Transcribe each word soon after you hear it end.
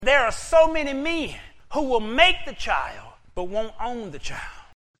There are so many men who will make the child but won't own the child.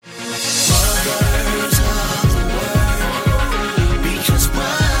 Brothers of the word, because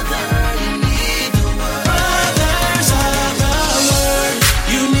brother, you need the word. Brothers of the word,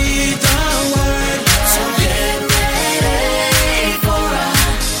 you need the word. So get ready for a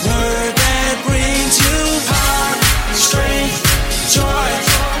word that brings you power, strength, joy.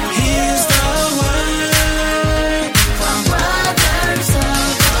 Here's the word from brothers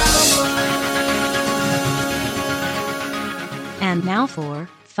of the word. And now for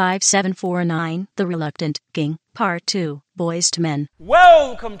 5749, The Reluctant King, Part 2, Boys to Men.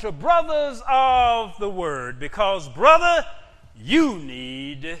 Welcome to Brothers of the Word, because, brother, you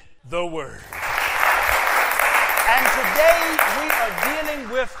need the Word. And today we are dealing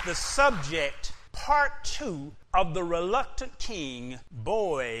with the subject, Part 2 of The Reluctant King,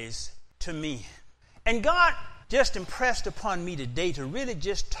 Boys to Men. And God just impressed upon me today to really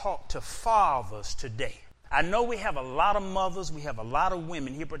just talk to fathers today. I know we have a lot of mothers, we have a lot of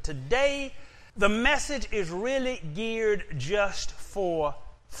women here, but today the message is really geared just for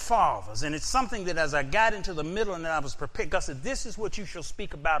fathers. And it's something that as I got into the middle and I was prepared, God said, this is what you shall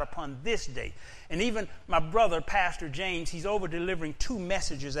speak about upon this day. And even my brother, Pastor James, he's over delivering 2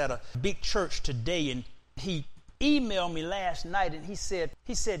 messages at a big church today. And he emailed me last night and he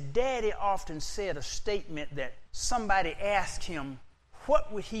said, Daddy often said a statement that somebody asked him,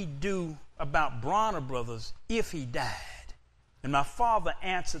 what would he do about Bronner Brothers if he died? And my father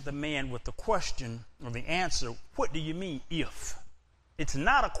answered the man with the question, or the answer, what do you mean if? It's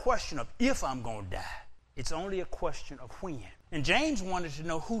not a question of if I'm going to die. It's only a question of when. And James wanted to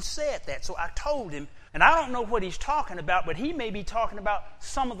know who said that, so I told him, and I don't know what he's talking about, but he may be talking about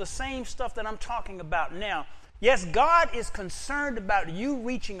some of the same stuff that I'm talking about now. Yes, God is concerned about you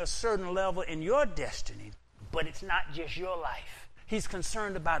reaching a certain level in your destiny, but it's not just your life. He's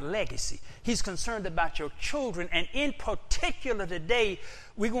concerned about legacy. He's concerned about your children. And in particular today,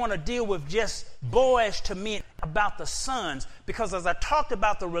 we're going to deal with just boys to men, about the sons. Because as I talked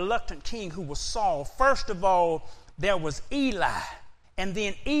about the reluctant king who was Saul, first of all, there was Eli. And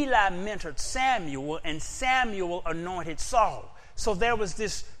then Eli mentored Samuel, and Samuel anointed Saul. So there was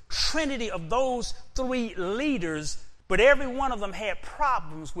this trinity of those 3 leaders, but every one of them had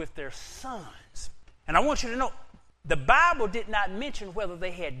problems with their sons. And I want you to know, the Bible did not mention whether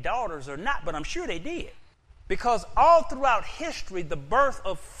they had daughters or not, but I'm sure they did. Because all throughout history, the birth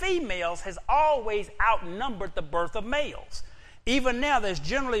of females has always outnumbered the birth of males. Even now, there's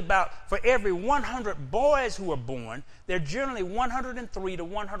generally for every 100 boys who are born, there are generally 103 to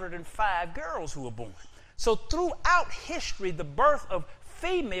 105 girls who are born. So throughout history, the birth of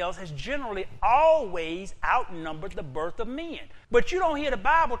females has generally always outnumbered the birth of men. But you don't hear the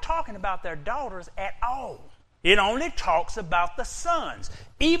Bible talking about their daughters at all. It only talks about the sons.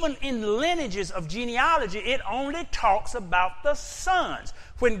 Even in lineages of genealogy, it only talks about the sons.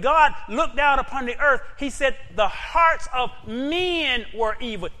 When God looked down upon the earth, he said the hearts of men were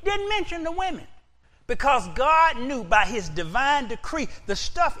evil. Didn't mention the women. Because God knew by his divine decree, the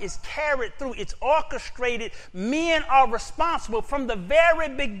stuff is carried through, it's orchestrated. Men are responsible. From the very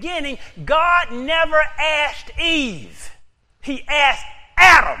beginning, God never asked Eve. He asked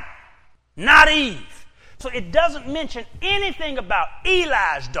Adam, not Eve. So it doesn't mention anything about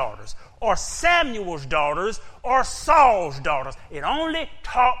Eli's daughters or Samuel's daughters or Saul's daughters. It only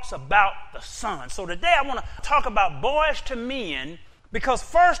talks about the sons. So today I want to talk about boys to men because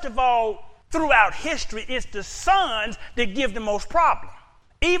first of all, throughout history, it's the sons that give the most problem.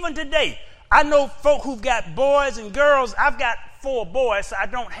 Even today, I know folk who've got boys and girls. I've got 4 boys, so I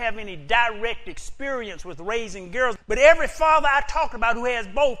don't have any direct experience with raising girls. But every father I talk about who has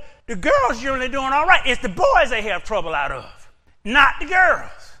both, the girls generally doing all right. It's the boys they have trouble out of, not the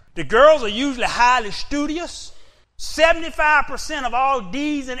girls. The girls are usually highly studious. 75% of all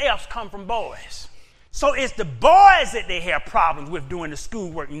D's and F's come from boys. So it's the boys that they have problems with doing the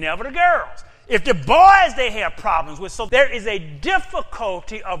schoolwork, never the girls. If the boys they have problems with, so there is a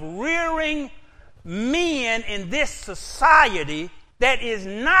difficulty of rearing men in this society that is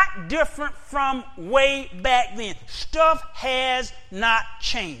not different from way back then. Stuff has not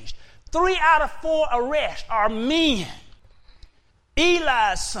changed. 3 out of 4 arrests are men.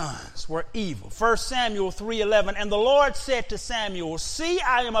 Eli's sons were evil. 1 Samuel 3:11, and the Lord said to Samuel, see,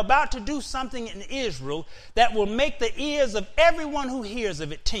 I am about to do something in Israel that will make the ears of everyone who hears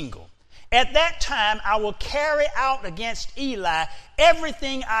of it tingle. At that time, I will carry out against Eli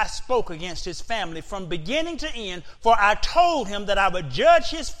everything I spoke against his family from beginning to end, for I told him that I would judge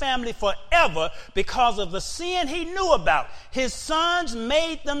his family forever because of the sin he knew about. His sons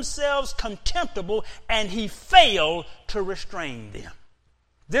made themselves contemptible, and he failed to restrain them.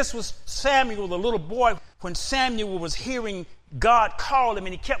 This was Samuel, the little boy, when Samuel was hearing God call him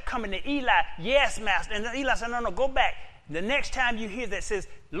and he kept coming to Eli, yes, master. And Eli said, no, go back. The next time you hear that says,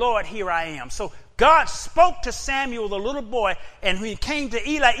 Lord, here I am. So God spoke to Samuel, the little boy, and when he came to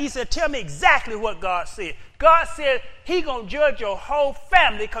Eli, he said, tell me exactly what God said. God said, he going to judge your whole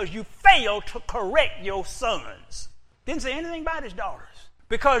family because you failed to correct your sons. Didn't say anything about his daughters.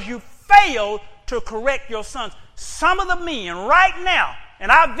 Because you failed to correct your sons. Some of the men right now,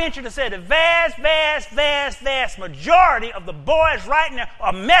 and I venture to say the vast majority of the boys right now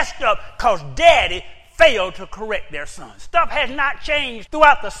are messed up because daddy failed to correct their sons. Stuff has not changed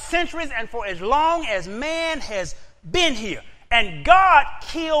throughout the centuries and for as long as man has been here. And God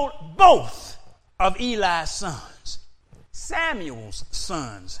killed both of Eli's sons. Samuel's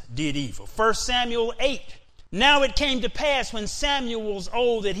sons did evil. 1 Samuel 8. Now it came to pass when Samuel was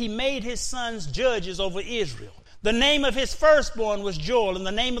old that he made his sons judges over Israel. The name of his firstborn was Joel, and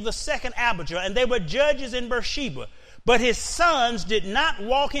the name of the second Abijah, and they were judges in Beersheba. But his sons did not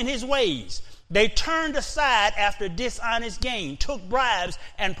walk in his ways. They turned aside after dishonest gain, took bribes,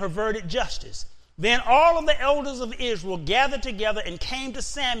 and perverted justice. Then all of the elders of Israel gathered together and came to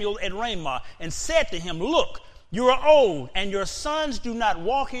Samuel at Ramah and said to him, look, you are old, and your sons do not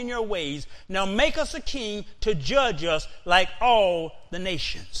walk in your ways. Now make us a king to judge us like all the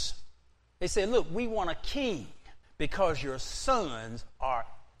nations. They said, look, we want a king because your sons are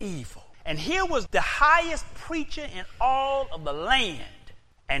evil. And here was the highest preacher in all of the land,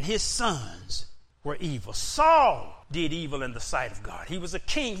 and his sons were evil. Saul did evil in the sight of God. He was a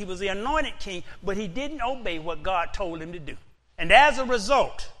king. He was the anointed king, but he didn't obey what God told him to do. And as a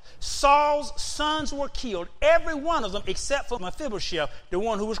result, Saul's sons were killed, every one of them except for Mephibosheth, the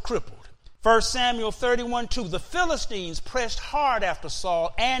one who was crippled. 1 Samuel 31:2, the Philistines pressed hard after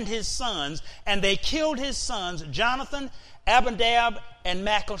Saul and his sons, and they killed his sons, Jonathan, Abinadab, and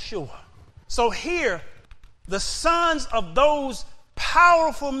Malchishua. So here, the sons of those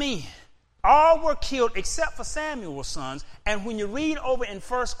powerful men, all were killed except for Samuel's sons. And when you read over in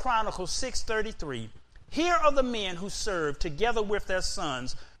 1 Chronicles 6:33, here are the men who served together with their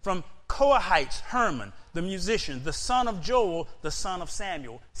sons from Kohathites, Herman, the musician, the son of Joel, the son of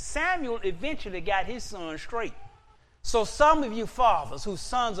Samuel. Samuel eventually got his son straight. So some of you fathers whose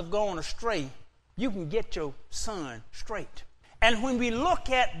sons have gone astray, you can get your son straight. And when we look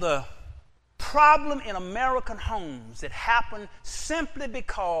at the problem in American homes, it happened simply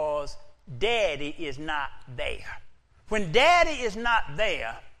because daddy is not there. When daddy is not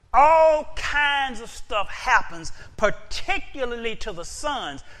there, all kinds of stuff happens, particularly to the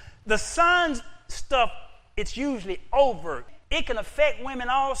sons. The sons' stuff, it's usually overt. It can affect women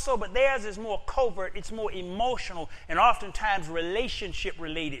also, but theirs is more covert. It's more emotional and oftentimes relationship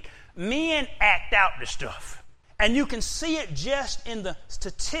related. Men act out the stuff. And you can see it just in the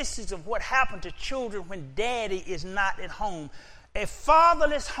statistics of what happened to children when daddy is not at home.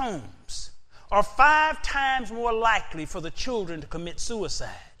 Fatherless homes are 5 times more likely for the children to commit suicide.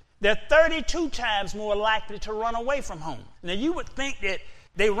 They're 32 times more likely to run away from home. Now, you would think that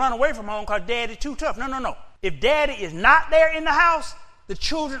they run away from home because daddy's too tough. No. If daddy is not there in the house, the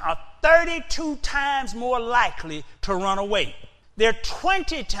children are 32 times more likely to run away. They're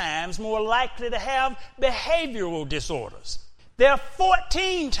 20 times more likely to have behavioral disorders. They're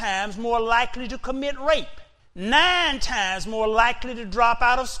 14 times more likely to commit rape. 9 times more likely to drop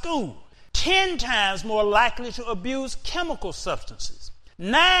out of school. 10 times more likely to abuse chemical substances.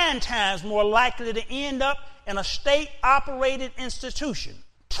 9 times more likely to end up in a state-operated institution.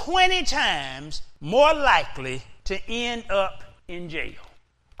 20 times more likely to end up in jail.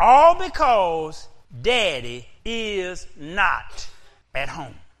 All because daddy is not at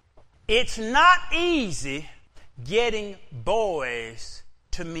home. It's not easy getting boys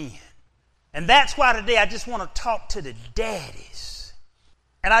to men. And that's why today I just want to talk to the daddies.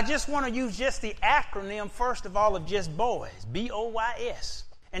 And I just want to use just the acronym, first of all, of just boys, B-O-Y-S,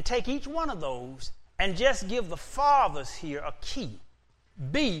 and take each one of those and just give the fathers here a key.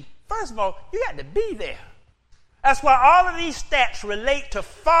 B, first of all, you got to be there. That's why all of these stats relate to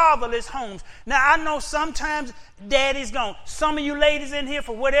fatherless homes. Now, I know sometimes daddy's gone. Some of you ladies in here,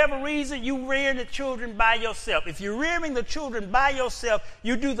 for whatever reason, you rear the children by yourself. If you're rearing the children by yourself,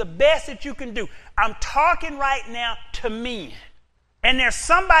 you do the best that you can do. I'm talking right now to men. And there's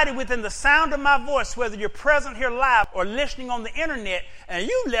somebody within the sound of my voice, whether you're present here live or listening on the internet, and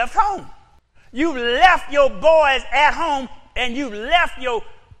you left home. You left your boys at home, and you left your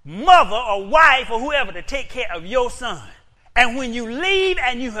mother or wife or whoever to take care of your son. And when you leave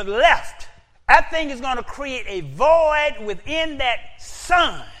and you have left, that thing is going to create a void within that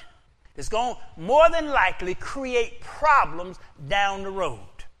son. It's going to more than likely create problems down the road.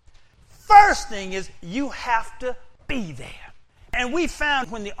 first thing is you have to be there. And we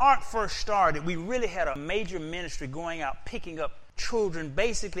found when the Ark first started, we really had a major ministry going out picking up children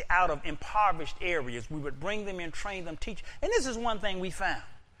basically out of impoverished areas. We would bring them in, train them, teach. And this is one thing we found.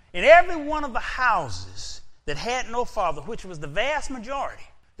 In every one of the houses that had no father, which was the vast majority,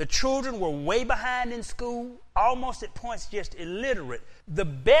 the children were way behind in school, almost at points just illiterate. The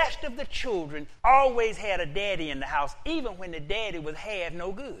best of the children always had a daddy in the house, even when the daddy was half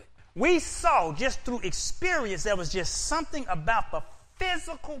no good. We saw just through experience there was just something about the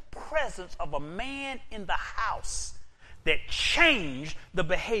physical presence of a man in the house that changed the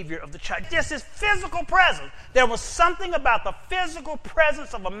behavior of the child. Just his physical presence. There was something about the physical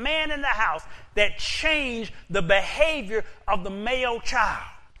presence of a man in the house that changed the behavior of the male child.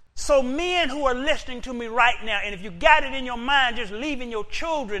 So men who are listening to me right now, and if you got it in your mind just leaving your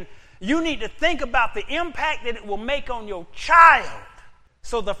children, you need to think about the impact that it will make on your child.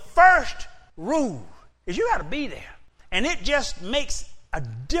 So the first rule is you got to be there. And it just makes a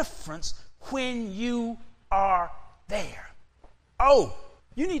difference when you are there. Oh,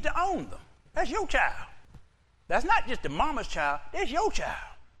 you need to own them. That's your child. That's not just the mama's child. That's your child.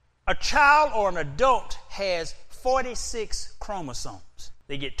 A child or an adult has 46 chromosomes.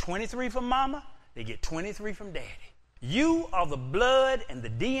 They get 23 from mama. They get 23 from daddy. You are the blood and the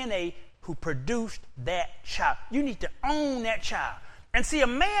DNA who produced that child. You need to own that child. And see, a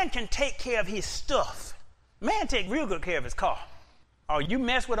man can take care of his stuff. A man take real good care of his car. Oh, you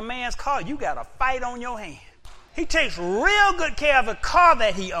mess with a man's car, you got a fight on your hand. He takes real good care of the car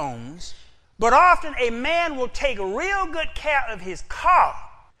that he owns, but often a man will take real good care of his car,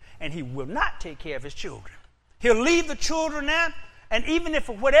 and he will not take care of his children. He'll leave the children out, and even if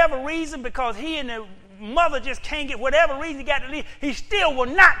for whatever reason, because he and the mother just can't get whatever reason he got to leave, he still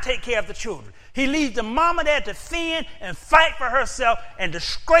will not take care of the children. He leaves the mama there to fend and fight for herself and to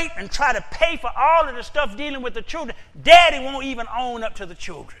scrape and try to pay for all of the stuff dealing with the children. Daddy won't even own up to the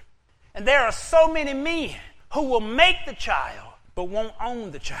children. And there are so many men who will make the child but won't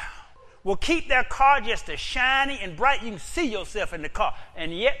own the child. Will keep their car just as shiny and bright. You can see yourself in the car.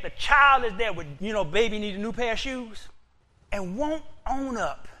 And yet the child is there with, baby need a new pair of shoes. And won't own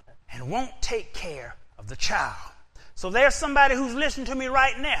up and won't take care of the child. So there's somebody who's listening to me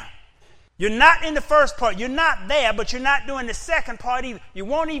right now. You're not in the first part. You're not there, but you're not doing the second part either. You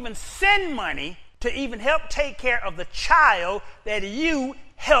won't even send money to even help take care of the child that you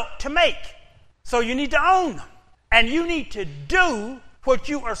helped to make. So you need to own them. And you need to do what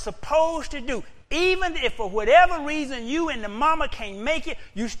you are supposed to do. Even if for whatever reason you and the mama can't make it,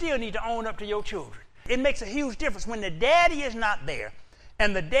 you still need to own up to your children. It makes a huge difference when the daddy is not there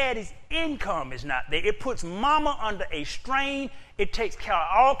and the daddy's income is not there. It puts mama under a strain. It takes care of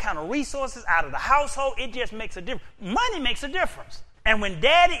all kind of resources out of the household. It just makes a difference. Money makes a difference. And when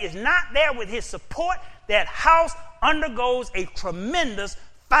daddy is not there with his support, that house undergoes a tremendous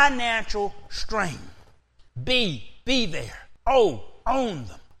financial strain. Be there. Oh, own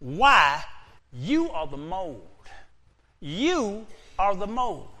them. Why? You are the mold. You are the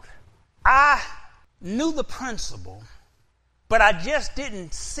mold. I knew the principle, but I just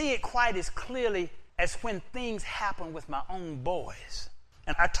didn't see it quite as clearly as when things happen with my own boys.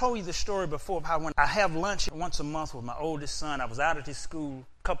 And I told you the story before of how when I have lunch once a month with my oldest son, I was out at his school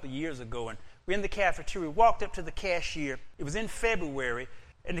a couple of years ago, and we're in the cafeteria. We walked up to the cashier. It was in February,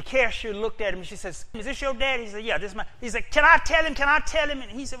 and the cashier looked at him, and she says, "Is this your dad?" He said, "Yeah, this is my." He said, "Can I tell him?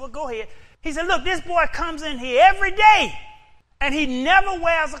 And he said, "Well, go ahead." He said, "Look, this boy comes in here every day, and he never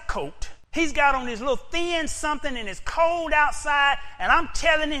wears a coat. He's got on his little thin something, and it's cold outside, and I'm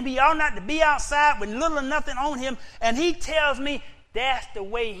telling him he ought not to be outside with little or nothing on him, and he tells me that's the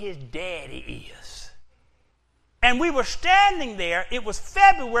way his daddy is." And we were standing there. It was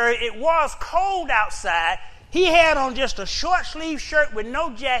February. It was cold outside. He had on just a short sleeve shirt with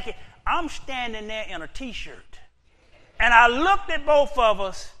no jacket. I'm standing there in a T-shirt. And I looked at both of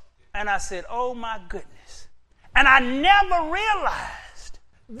us, and I said, "Oh, my goodness." And I never realized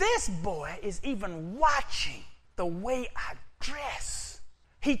this boy is even watching the way I dress.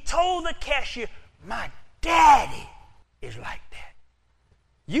 He told the cashier, "My daddy is like that."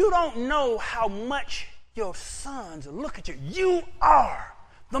 You don't know how much your sons look at you. You are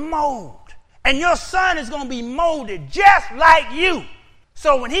the mold. And your son is going to be molded just like you.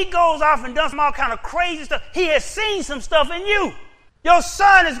 So when he goes off and does some all kind of crazy stuff, he has seen some stuff in you. Your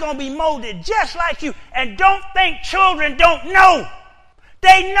son is going to be molded just like you. And don't think children don't know.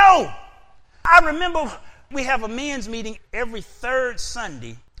 They know. I remember we have a men's meeting every third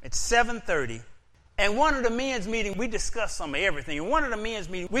Sunday at 7:30. And one of the men's meetings, we discussed some of everything. And one of the men's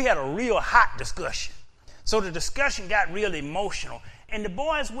meetings, we had a real hot discussion. So the discussion got real emotional. And the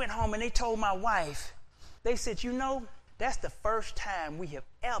boys went home and they told my wife, they said, you know, that's the first time we have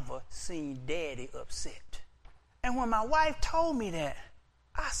ever seen Daddy upset. And when my wife told me that,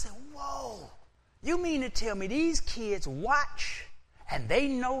 I said, whoa, you mean to tell me these kids watch and they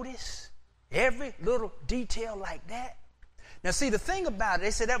notice every little detail like that? Now, see, the thing about it,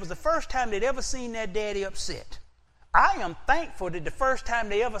 they said that was the first time they'd ever seen their daddy upset. I am thankful that the first time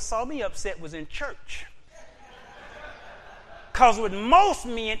they ever saw me upset was in church. Because with most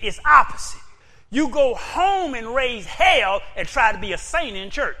men, it's opposite. You go home and raise hell and try to be a saint in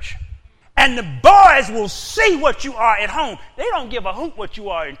church. And the boys will see what you are at home. They don't give a hoot what you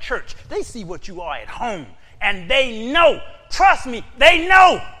are in church. They see what you are at home. And they know. Trust me, they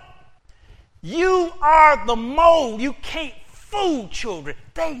know. You are the mold. You can't fool children.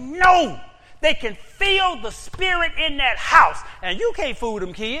 They know. They can feel the spirit in that house. And you can't fool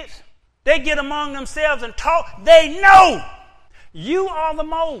them kids. They get among themselves and talk. They know. You are the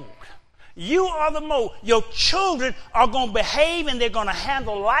mold. You are the mold. Your children are going to behave and they're going to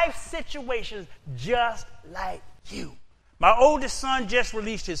handle life situations just like you. My oldest son just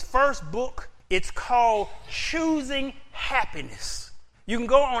released his first book. It's called Choosing Happiness. You can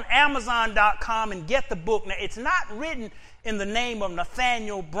go on Amazon.com and get the book. Now, it's not written in the name of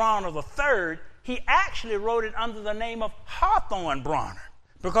Nathaniel Bronner III. He actually wrote it under the name of Hawthorne Bronner,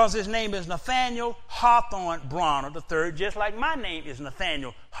 because his name is Nathaniel Hawthorne Bronner III, just like my name is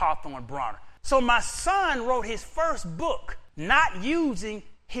Nathaniel Hawthorne Bronner. So my son wrote his first book not using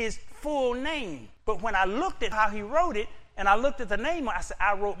his full name. But when I looked at how he wrote it, and I looked at the name, I said,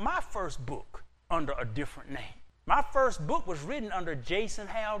 I wrote my first book under a different name. My first book was written under Jason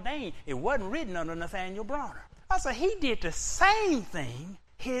Haldane. It wasn't written under Nathaniel Bronner. I said, he did the same thing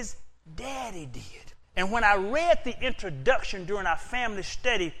his daddy did. And when I read the introduction during our family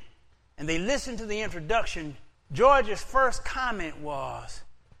study, and they listened to the introduction, George's first comment was,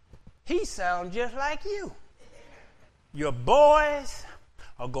 he sounds just like you. Your boys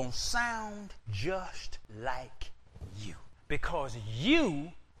are going to sound just like you, because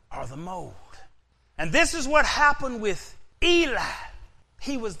you are the mold. And this is what happened with Eli.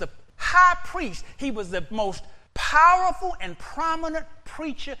 He was the high priest. He was the most powerful and prominent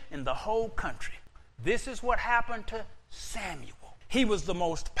preacher in the whole country. This is what happened to Samuel. He was the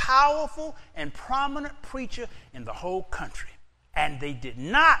most powerful and prominent preacher in the whole country. And they did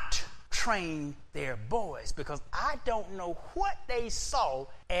not train their boys, because I don't know what they saw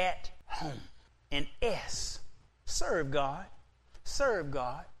at home. And S, serve God. Serve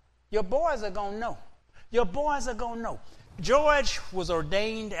God. Your boys are going to know. Your boys are going to know. George was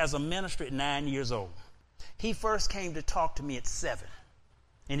ordained as a minister at 9 years old. He first came to talk to me at 7.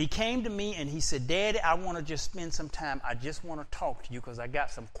 And he came to me and he said, Daddy, I want to just spend some time. I just want to talk to you because I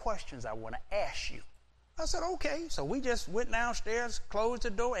got some questions I want to ask you. I said, okay. So we just went downstairs, closed the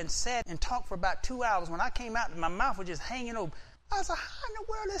door, and sat and talked for about 2 hours. When I came out, my mouth was just hanging open. I said, how in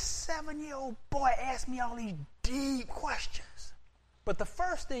the world this 7-year-old boy asked me all these deep questions? But the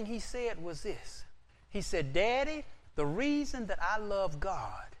first thing he said was this. He said, Daddy, the reason that I love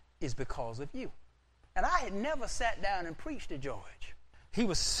God is because of you. And I had never sat down and preached to George. He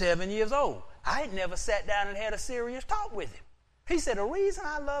was 7 years old. I had never sat down and had a serious talk with him. He said, the reason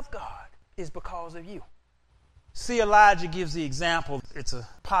I love God is because of you. See, Elijah gives the example. It's a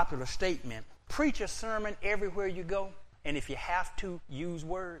popular statement. Preach a sermon everywhere you go, and if you have to, use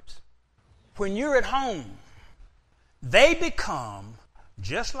words. When you're at home, they become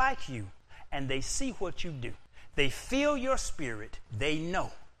just like you, and they see what you do. They feel your spirit, they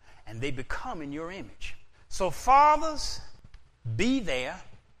know, and they become in your image. So fathers, be there,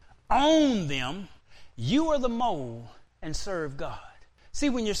 own them. You are the mold, and serve God. See,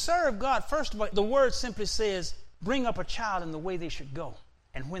 when you serve God, first of all, the word simply says, bring up a child in the way they should go.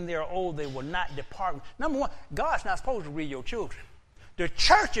 And when they are old, they will not depart. Number one, God's not supposed to rear your children. The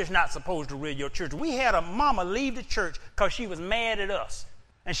church is not supposed to rear your children. We had a mama leave the church because she was mad at us.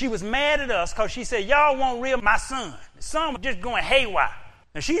 And she was mad at us because she said, y'all won't rear my son. The son was just going haywire.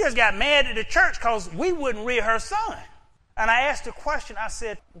 And she just got mad at the church because we wouldn't rear her son. And I asked the question, I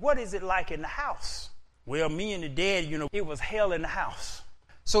said, what is it like in the house? Well, me and the dad, it was hell in the house.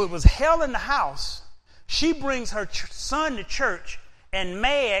 So it was hell in the house. She brings her son to church and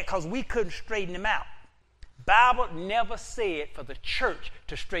mad because we couldn't straighten him out. Bible never said for the church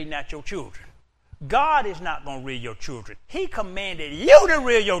to straighten out your children. God is not going to rear your children. He commanded you to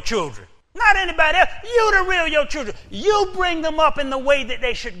rear your children. Not anybody else. You to rear your children. You bring them up in the way that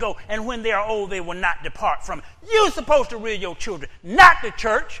they should go. And when they are old, they will not depart from it. You're supposed to rear your children, not the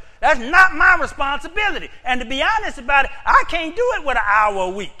church. That's not my responsibility. And to be honest about it, I can't do it with an hour a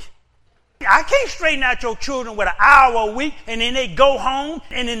week. I can't straighten out your children with an hour a week and then they go home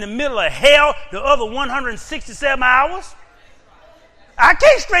and in the middle of hell the other 167 hours. I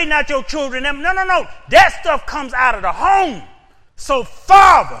can't straighten out your children. No. That stuff comes out of the home. So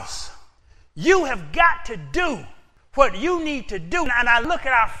fathers, you have got to do what you need to do. And I look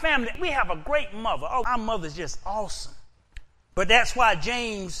at our family. We have a great mother. Oh, our mother's just awesome. But that's why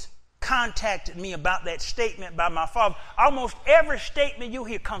James contacted me about that statement by my father. Almost every statement you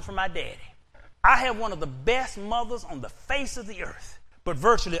hear comes from my daddy. I have one of the best mothers on the face of the earth. But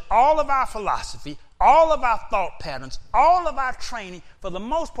virtually all of our philosophy, all of our thought patterns, all of our training, for the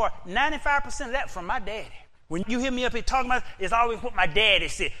most part, 95% of that from my daddy. When you hear me up here talking about it, it's always what my daddy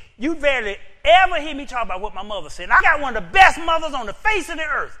said. You rarely ever hear me talk about what my mother said. And I got one of the best mothers on the face of the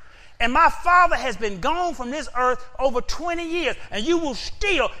earth. And my father has been gone from this earth over 20 years. And you will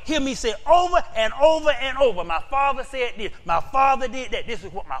still hear me say over and over and over, my father said this, my father did that. This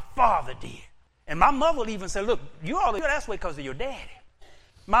is what my father did. And my mother will even say, look, you all that's way because of your daddy.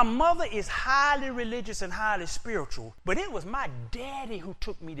 My mother is highly religious and highly spiritual, but it was my daddy who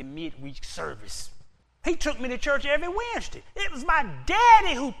took me to midweek service. He took me to church every Wednesday. It was my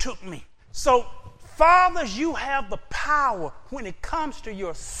daddy who took me. So, fathers, you have the power when it comes to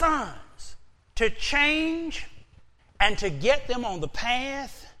your sons to change and to get them on the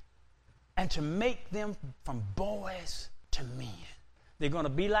path and to make them from boys to men. They're going to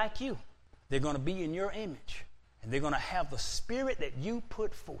be like you. They're going to be in your image. And they're going to have the spirit that you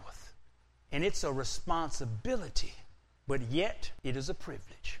put forth. And it's a responsibility, but yet it is a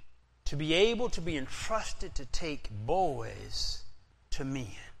privilege to be able to be entrusted to take boys to men.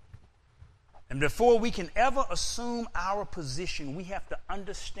 And before we can ever assume our position, we have to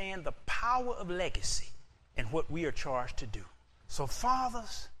understand the power of legacy and what we are charged to do. So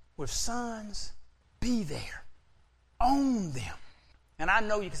fathers with sons, be there. Own them. And I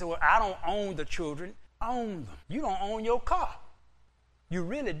know you can say, well, I don't own the children. Own them. You don't own your car. You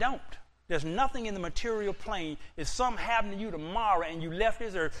really don't. There's nothing in the material plane. If something happened to you tomorrow and you left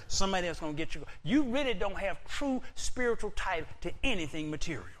this earth, somebody else is going to get you. You really don't have true spiritual title to anything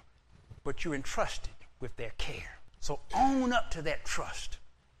material. But you're entrusted with their care. So own up to that trust.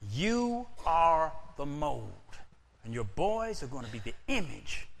 You are the mold. And your boys are going to be the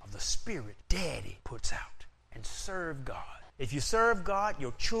image of the spirit Daddy puts out. And serve God. If you serve God,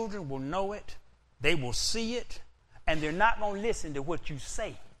 your children will know it. They will see it, and they're not going to listen to what you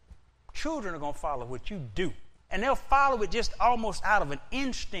say. Children are going to follow what you do, and they'll follow it just almost out of an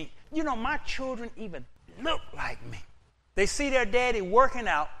instinct. You know, my children even look like me. They see their daddy working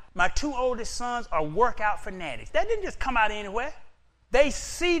out. My two oldest sons are workout fanatics. That didn't just come out anywhere. They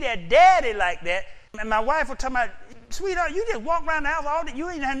see their daddy like that, and my wife will tell me, sweetheart, you just walk around the house all day. You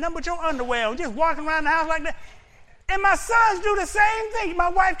ain't had nothing but your underwear on, just walking around the house like that. And my sons do the same thing. My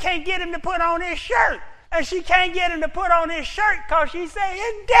wife can't get him to put on his shirt. And she can't get him to put on his shirt because she say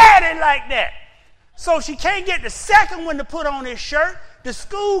his daddy like that. So she can't get the second one to put on his shirt. The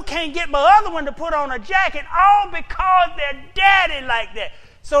school can't get my other one to put on a jacket, all because their daddy like that.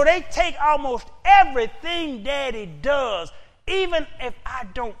 So they take almost everything daddy does. Even if I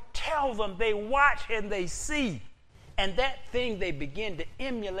don't tell them, they watch and they see. And that thing they begin to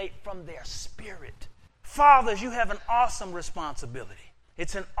emulate from their spirit. Fathers, you have an awesome responsibility.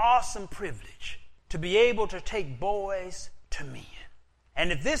 It's an awesome privilege to be able to take boys to men.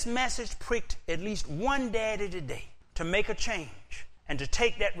 And if this message pricked at least one daddy today to make a change and to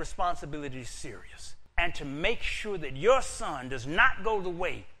take that responsibility serious and to make sure that your son does not go the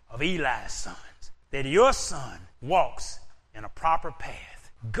way of Eli's sons, that your son walks in a proper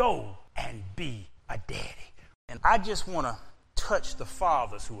path, go and be a daddy. And I just want to touch the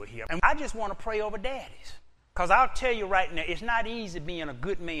fathers who are here. And I just want to pray over daddies. Because I'll tell you right now, it's not easy being a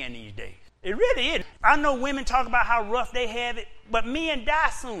good man these days. It really is. I know women talk about how rough they have it, but men die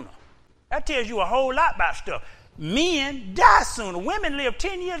sooner. That tells you a whole lot about stuff. Men die sooner. Women live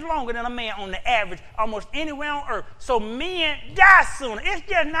 10 years longer than a man on the average almost anywhere on earth. So men die sooner. It's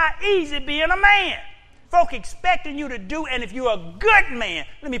just not easy being a man. Folk expecting you to do, and if you're a good man,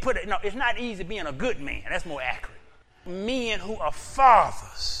 let me put it, no, it's not easy being a good man. That's more accurate. Men who are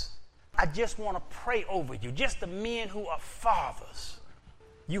fathers, I just want to pray over you, just the men who are fathers.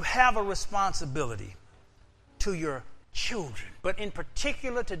 You have a responsibility to your children, but in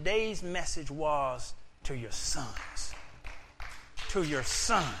particular, today's message was to your sons. To your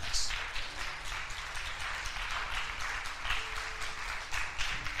sons.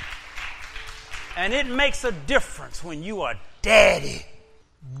 And it makes a difference when you are daddy.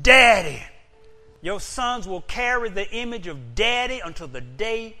 Daddy. Your sons will carry the image of daddy until the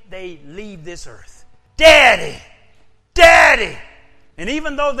day they leave this earth. Daddy, daddy, And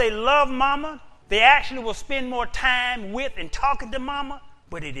even though they love mama, they actually will spend more time with and talking to mama,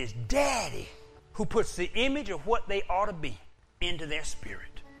 but it is daddy who puts the image of what they ought to be into their spirit.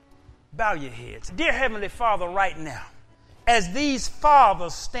 Bow your heads. Dear Heavenly Father, right now, as these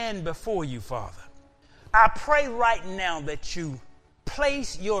fathers stand before you, Father, I pray right now that you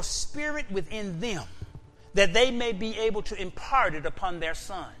place your spirit within them, that they may be able to impart it upon their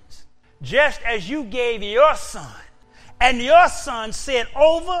sons. Just as you gave your son, and your son said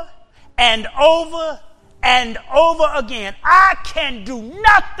over and over and over again, I can do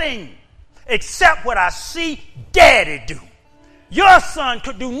nothing except what I see daddy do. Your son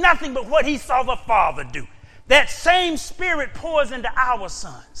could do nothing but what he saw the father do. That same spirit pours into our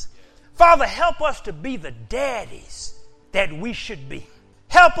sons. Father, help us to be the daddies that we should be.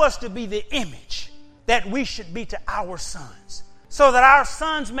 Help us to be the image that we should be to our sons, so that our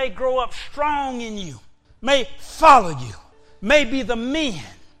sons may grow up strong in you, may follow you, may be the men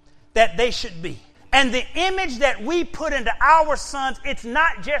that they should be. And the image that we put into our sons, it's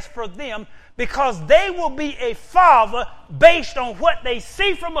not just for them, because they will be a father based on what they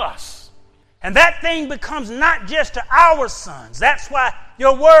see from us. And that thing becomes not just to our sons. That's why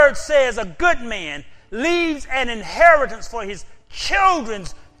your word says a good man leaves an inheritance for his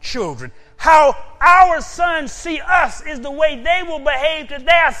children's children. How our sons see us is the way they will behave to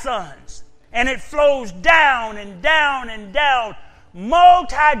their sons. And it flows down and down and down,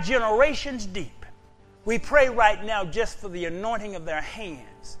 multi-generations deep. We pray right now just for the anointing of their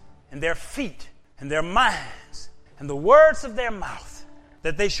hands and their feet and their minds and the words of their mouth,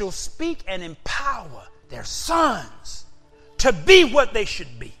 that they shall speak and empower their sons to be what they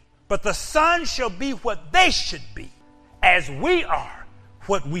should be. But the sons shall be what they should be, as we are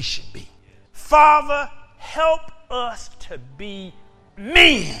what we should be. Father, help us to be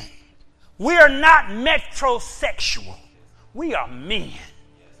men. We are not metrosexual. We are men.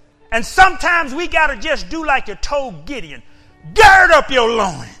 And sometimes we got to just do like you told Gideon. Gird up your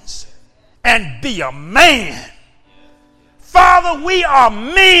loins and be a man. Father, we are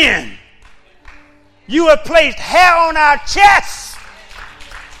men. You have placed hair on our chests,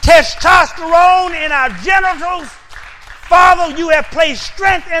 testosterone in our genitals. Father, you have placed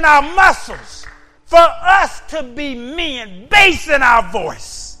strength in our muscles for us to be men, bass in our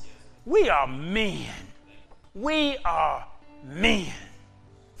voice. We are men. We are men.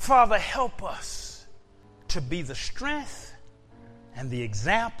 Father, help us to be the strength and the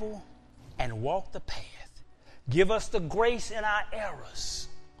example and walk the path. Give us the grace in our errors,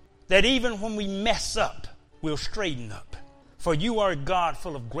 that even when we mess up, we'll straighten up. For you are a God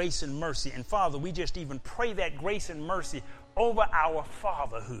full of grace and mercy. And Father, we just even pray that grace and mercy over our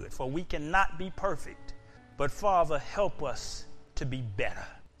fatherhood, for we cannot be perfect. But Father, help us to be better.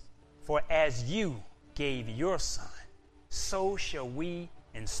 For as you gave your son, so shall we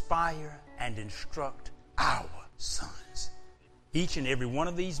inspire and instruct our sons. Each and every one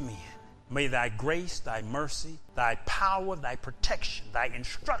of these men, may thy grace, thy mercy, thy power, thy protection, thy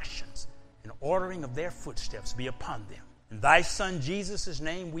instructions, and ordering of their footsteps be upon them. In thy Son Jesus'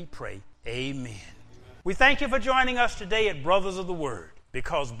 name we pray, amen. We thank you for joining us today at Brothers of the Word,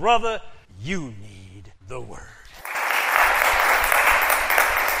 because, brother, you need the Word.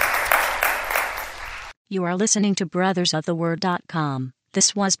 You are listening to brothersoftheword.com.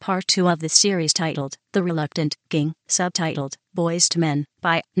 This was part 2 of the series titled The Reluctant King, subtitled Boys to Men,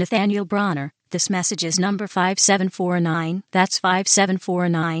 by Nathaniel Bronner. This message is number 5749, that's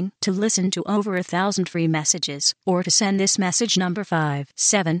 5749. To listen to over 1,000 free messages, or to send this message number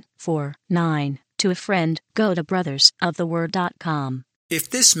 5749 to a friend, go to brothersoftheword.com. If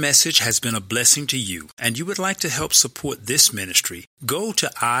this message has been a blessing to you and you would like to help support this ministry, go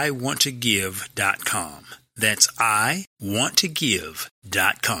to iwanttogive.com. That's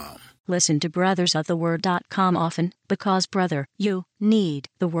iwanttogive.com. Listen to brothersoftheword.com often, because, brother, you need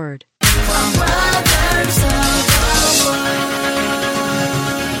the Word. From